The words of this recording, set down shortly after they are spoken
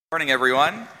Morning,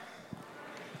 everyone.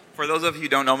 For those of you who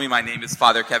don't know me, my name is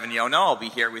Father Kevin Yono. I'll be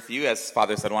here with you, as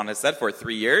Father Sadwan said, for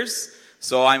 3 years.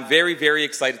 So I'm very, very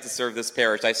excited to serve this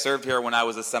parish. I served here when I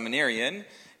was a seminarian,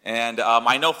 and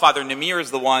I know Father Namir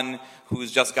is the one who's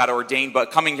just got ordained,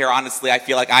 but coming here, honestly, I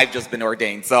feel like I've just been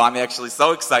ordained. So I'm actually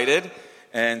so excited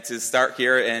and to start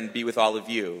here and be with all of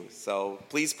you. So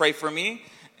please pray for me,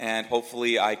 and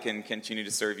hopefully I can continue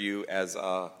to serve you as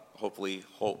a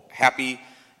happy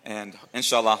and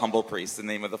inshallah, humble priest. In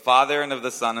the name of the Father, and of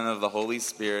the Son, and of the Holy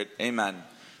Spirit. Amen.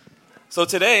 So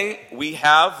today, we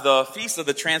have the Feast of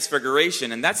the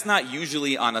Transfiguration, and that's not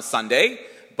usually on a Sunday,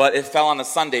 but it fell on a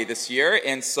Sunday this year,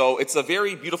 and so it's a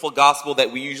very beautiful gospel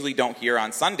that we usually don't hear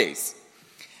on Sundays.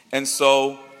 And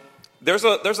so, there's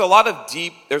a lot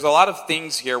of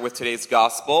things here with today's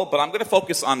gospel, but I'm going to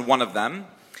focus on one of them.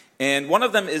 And one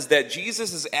of them is that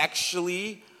Jesus is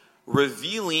actually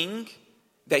revealing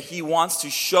that he wants to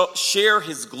share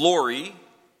his glory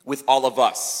with all of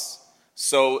us.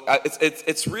 So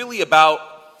it's really about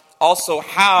also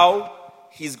how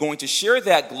he's going to share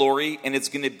that glory, and it's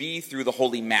going to be through the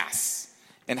Holy Mass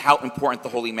and how important the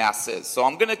Holy Mass is. So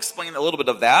I'm going to explain a little bit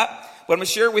of that, but I'm going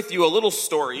to share with you a little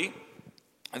story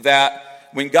that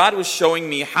when God was showing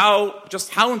me how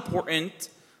important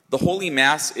the Holy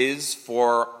Mass is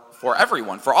for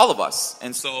everyone, for all of us.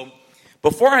 And so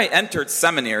before I entered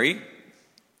seminary,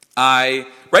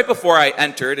 right before I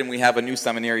entered, and we have a new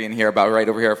seminarian here right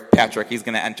over here, Patrick, he's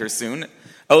going to enter soon.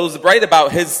 I was right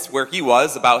about where he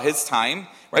was, about his time,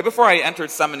 right before I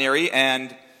entered seminary,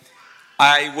 and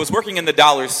I was working in the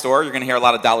dollar store. You're going to hear a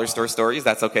lot of dollar store stories.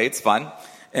 That's okay, it's fun.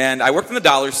 And I worked in the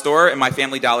dollar store, in my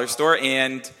family dollar store,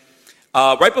 and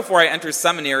right before I entered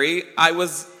seminary, I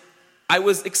was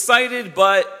excited,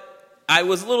 but I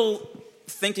was a little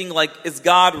thinking, like, is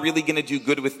God really going to do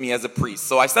good with me as a priest?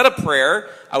 So I said a prayer.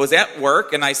 I was at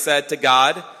work, and I said to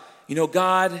God,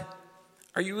 God,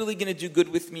 are you really going to do good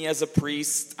with me as a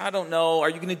priest? I don't know. Are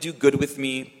you going to do good with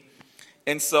me?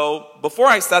 And so before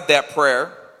I said that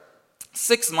prayer,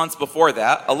 6 months before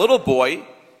that, a little boy,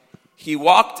 he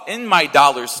walked in my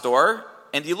dollar store,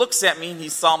 and he looks at me, and he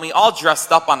saw me all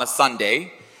dressed up on a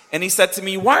Sunday, and he said to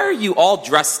me, why are you all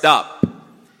dressed up?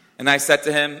 And I said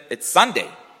to him, it's Sunday.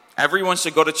 Everyone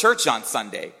should go to church on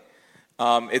Sunday.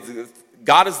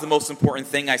 God is the most important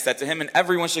thing, I said to him, and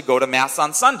everyone should go to Mass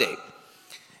on Sunday.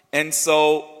 And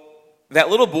so that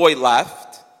little boy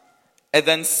left, and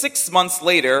then 6 months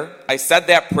later, I said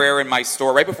that prayer in my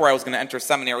store right before I was going to enter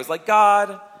seminary. I was like,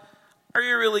 God, are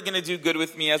you really going to do good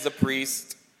with me as a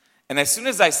priest? And as soon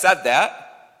as I said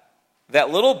that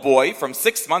little boy from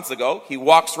 6 months ago, he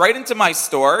walks right into my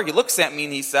store, he looks at me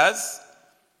and he says,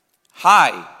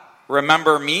 hi,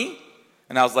 remember me?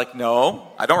 And I was like,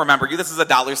 no, I don't remember you. This is a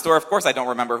dollar store. Of course I don't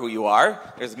remember who you are.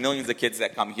 There's millions of kids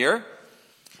that come here.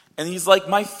 And he's like,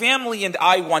 my family and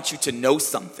I want you to know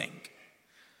something.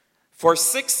 For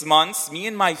 6 months, me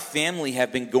and my family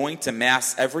have been going to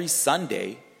Mass every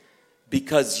Sunday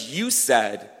because you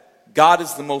said God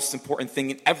is the most important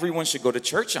thing and everyone should go to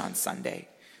church on Sunday.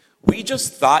 We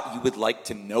just thought you would like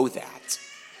to know that.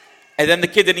 And then the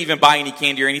kid didn't even buy any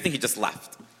candy or anything. He just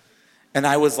left. And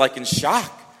I was like in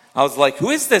shock. I was like,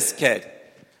 who is this kid?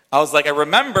 I was like, I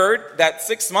remembered that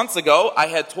 6 months ago, I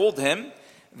had told him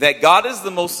that God is the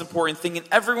most important thing and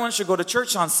everyone should go to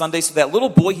church on Sunday. So that little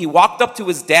boy, he walked up to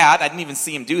his dad. I didn't even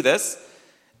see him do this.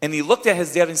 And he looked at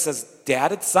his dad and says,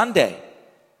 Dad, it's Sunday.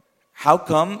 How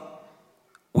come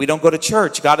we don't go to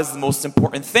church? God is the most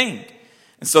important thing.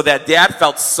 And so that dad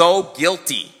felt so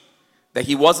guilty that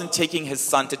he wasn't taking his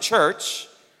son to church.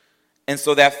 And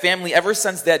so that family, ever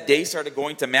since that day, started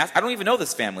going to Mass. I don't even know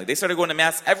this family. They started going to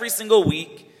Mass every single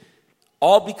week,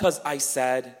 all because I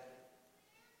said,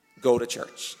 go to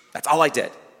church. That's all I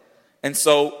did. And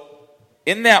so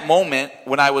in that moment,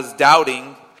 when I was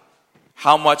doubting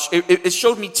how much, it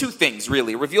showed me two things,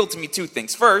 really. It revealed to me two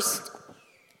things. First,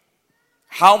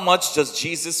 how much does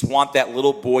Jesus want that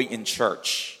little boy in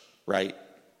church, right?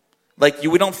 Like,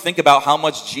 we don't think about how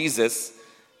much Jesus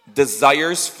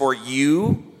desires for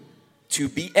you to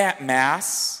be at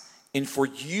Mass and for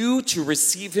you to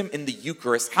receive him in the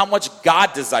Eucharist, how much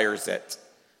God desires it.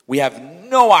 We have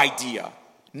no idea,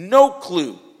 no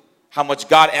clue how much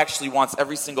God actually wants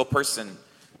every single person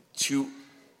to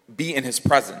be in his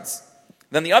presence.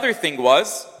 Then the other thing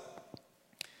was,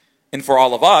 and for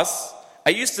all of us, I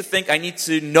used to think I need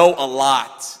to know a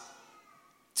lot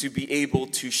to be able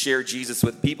to share Jesus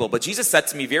with people. But Jesus said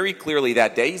to me very clearly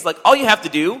that day, he's like, all you have to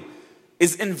do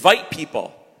is invite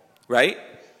people. Right?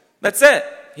 That's it.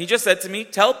 He just said to me,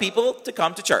 tell people to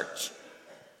come to church.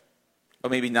 Or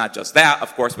maybe not just that.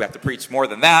 Of course, we have to preach more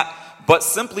than that. But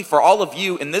simply for all of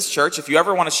you in this church, if you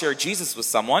ever want to share Jesus with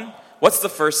someone, what's the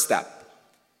first step?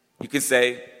 You can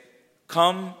say,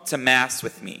 come to Mass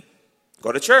with me.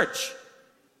 Go to church.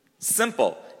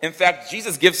 Simple. In fact,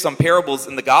 Jesus gives some parables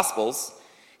in the Gospels.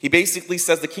 He basically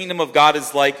says the kingdom of God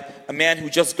is like a man who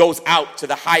just goes out to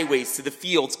the highways, to the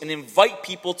fields, and invite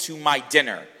people to my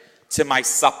dinner, to my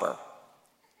supper,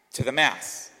 to the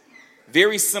Mass.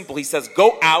 Very simple. He says,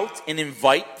 go out and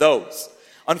invite those.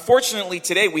 Unfortunately,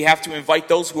 today we have to invite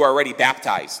those who are already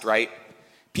baptized, right?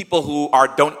 People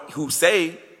who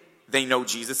say they know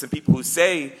Jesus, and people who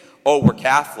say, oh, we're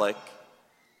Catholic.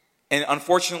 And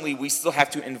unfortunately, we still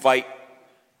have to invite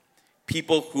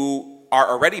people who are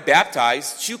already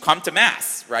baptized to come to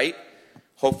Mass, right?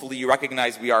 Hopefully you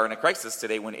recognize we are in a crisis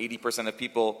today when 80% of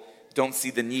people don't see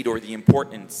the need or the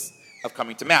importance of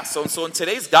coming to Mass. So in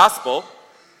today's gospel,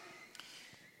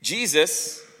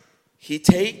 Jesus, he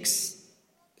takes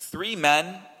 3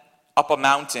 men up a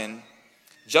mountain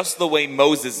just the way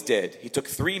Moses did. He took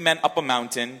 3 men up a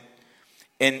mountain,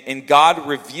 and God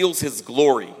reveals his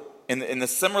glory. In the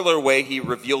similar way he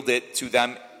revealed it to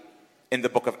them in the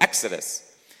book of Exodus.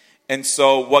 And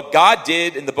so what God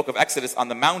did in the book of Exodus on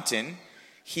the mountain,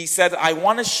 he said, I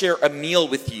want to share a meal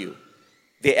with you.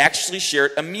 They actually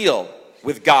shared a meal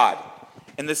with God.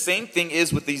 And the same thing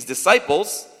is with these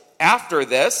disciples. After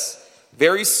this,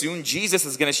 very soon, Jesus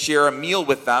is going to share a meal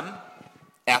with them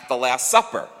at the Last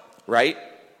Supper, right?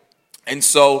 And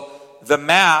so the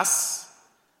Mass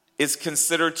is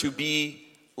considered to be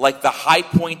like the high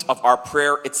point of our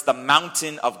prayer. It's the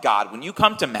mountain of God. When you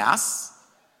come to Mass,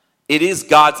 it is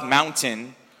God's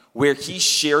mountain where he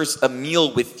shares a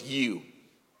meal with you,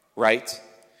 right?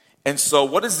 And so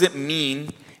what does it mean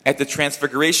at the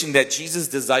Transfiguration that Jesus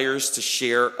desires to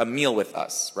share a meal with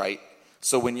us, right?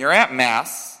 So when you're at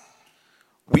Mass,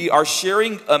 we are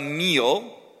sharing a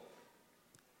meal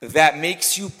that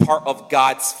makes you part of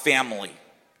God's family,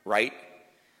 right?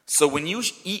 So when you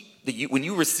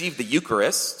receive the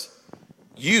Eucharist,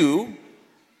 you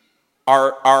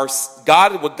are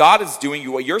God. What God is doing,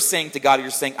 what you're saying to God,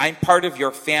 you're saying, I'm part of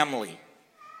your family.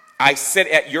 I sit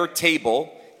at your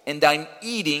table and I'm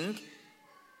eating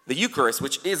the Eucharist,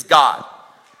 which is God.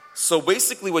 So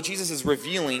basically what Jesus is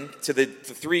revealing to the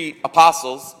 3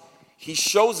 apostles, he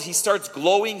starts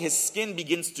glowing, his skin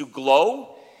begins to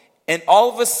glow, and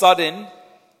all of a sudden,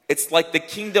 it's like the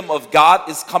kingdom of God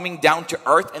is coming down to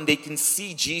earth and they can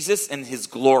see Jesus and his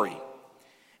glory.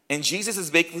 And Jesus is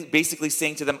basically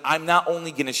saying to them, I'm not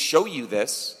only going to show you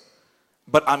this,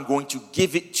 but I'm going to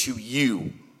give it to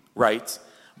you, right?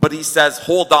 But he says,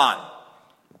 hold on.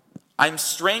 I'm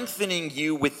strengthening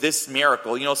you with this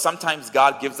miracle. You know, sometimes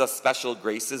God gives us special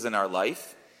graces in our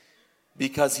life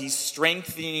because he's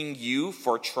strengthening you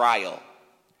for trial,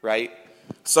 right?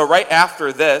 So right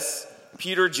after this,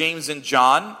 Peter, James, and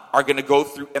John are going to go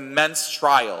through immense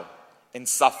trial and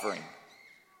suffering,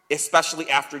 especially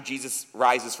after Jesus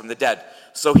rises from the dead.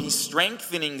 So he's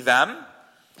strengthening them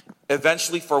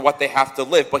eventually for what they have to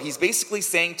live. But he's basically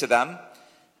saying to them,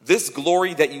 this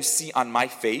glory that you see on my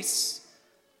face,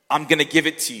 I'm going to give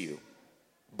it to you,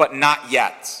 but not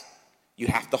yet. You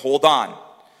have to hold on.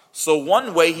 So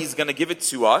one way he's going to give it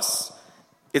to us,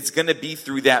 it's going to be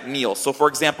through that meal. So for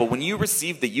example, when you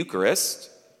receive the Eucharist,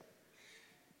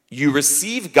 you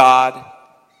receive God,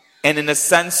 and in a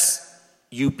sense,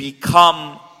 you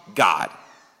become God,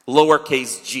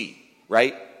 lowercase g,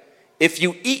 right? If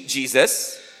you eat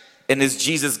Jesus, and is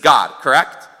Jesus God,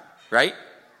 correct? Right?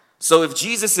 So if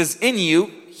Jesus is in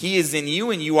you, he is in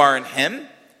you, and you are in him.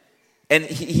 And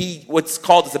he what's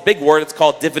called, it's a big word, it's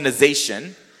called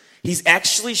divinization. He's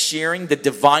actually sharing the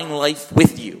divine life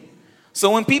with you.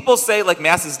 So when people say like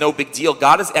Mass is no big deal,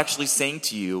 God is actually saying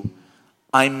to you,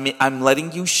 I'm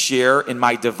letting you share in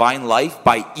my divine life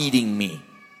by eating me.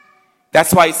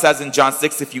 That's why it says in John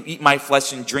 6, if you eat my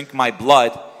flesh and drink my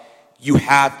blood, you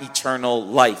have eternal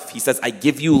life. He says, I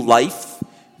give you life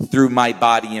through my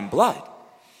body and blood.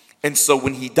 And so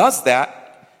when he does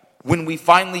that, when we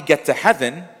finally get to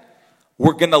heaven,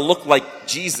 we're going to look like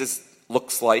Jesus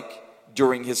looks like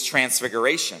during his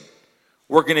transfiguration.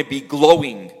 We're going to be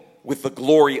glowing with the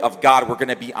glory of God. We're going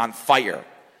to be on fire.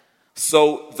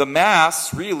 So the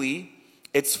Mass, really,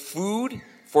 it's food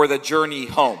for the journey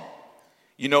home.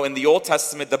 You know, in the Old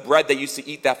Testament, the bread they used to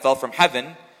eat that fell from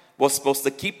heaven was supposed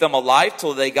to keep them alive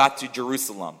till they got to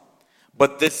Jerusalem.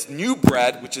 But this new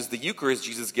bread, which is the Eucharist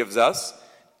Jesus gives us,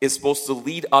 is supposed to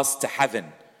lead us to heaven.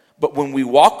 But when we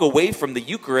walk away from the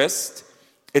Eucharist,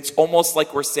 it's almost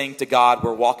like we're saying to God,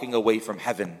 we're walking away from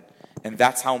heaven. And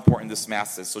that's how important this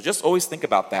Mass is. So just always think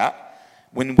about that.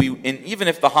 and even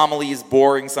if the homily is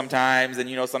boring sometimes,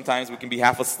 and sometimes we can be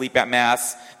half asleep at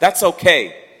Mass, that's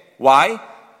okay. Why?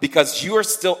 Because you are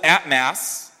still at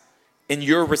Mass and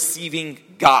you're receiving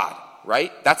God,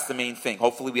 right? That's the main thing.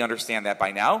 Hopefully we understand that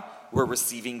by now. We're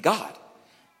receiving God.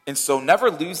 And so never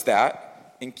lose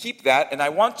that and keep that. And I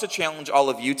want to challenge all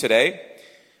of you today.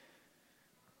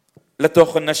 In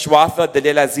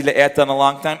a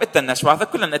long time.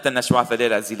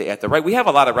 Right? We have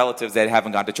a lot of relatives that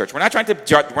haven't gone to church. We're not trying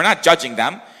to we're not judging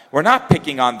them. We're not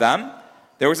picking on them.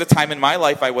 There was a time in my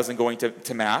life I wasn't going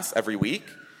to Mass every week.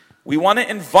 We want to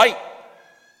invite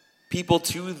people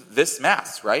to this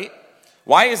Mass, right?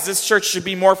 Why is this church should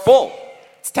be more full?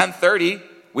 It's 10:30.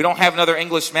 We don't have another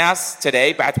English Mass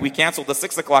today, but we canceled the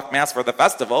 6 o'clock Mass for the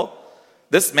festival.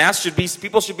 This Mass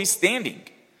people should be standing.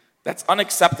 That's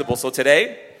unacceptable. So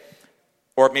today,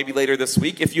 or maybe later this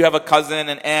week, if you have a cousin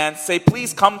and aunt, say,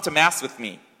 please come to Mass with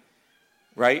me,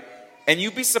 right? And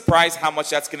you'd be surprised how much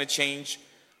that's going to change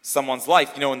someone's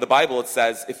life. In the Bible it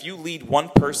says, if you lead one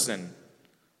person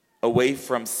away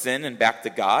from sin and back to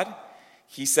God,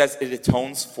 he says it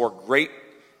atones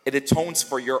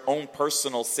for your own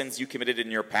personal sins you committed in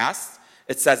your past.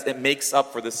 It says it makes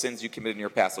up for the sins you committed in your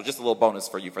past. So just a little bonus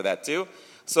for you for that too.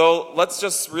 So let's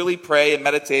just really pray and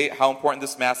meditate how important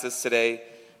this Mass is today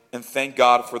and thank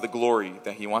God for the glory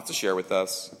that he wants to share with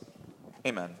us.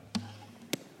 Amen.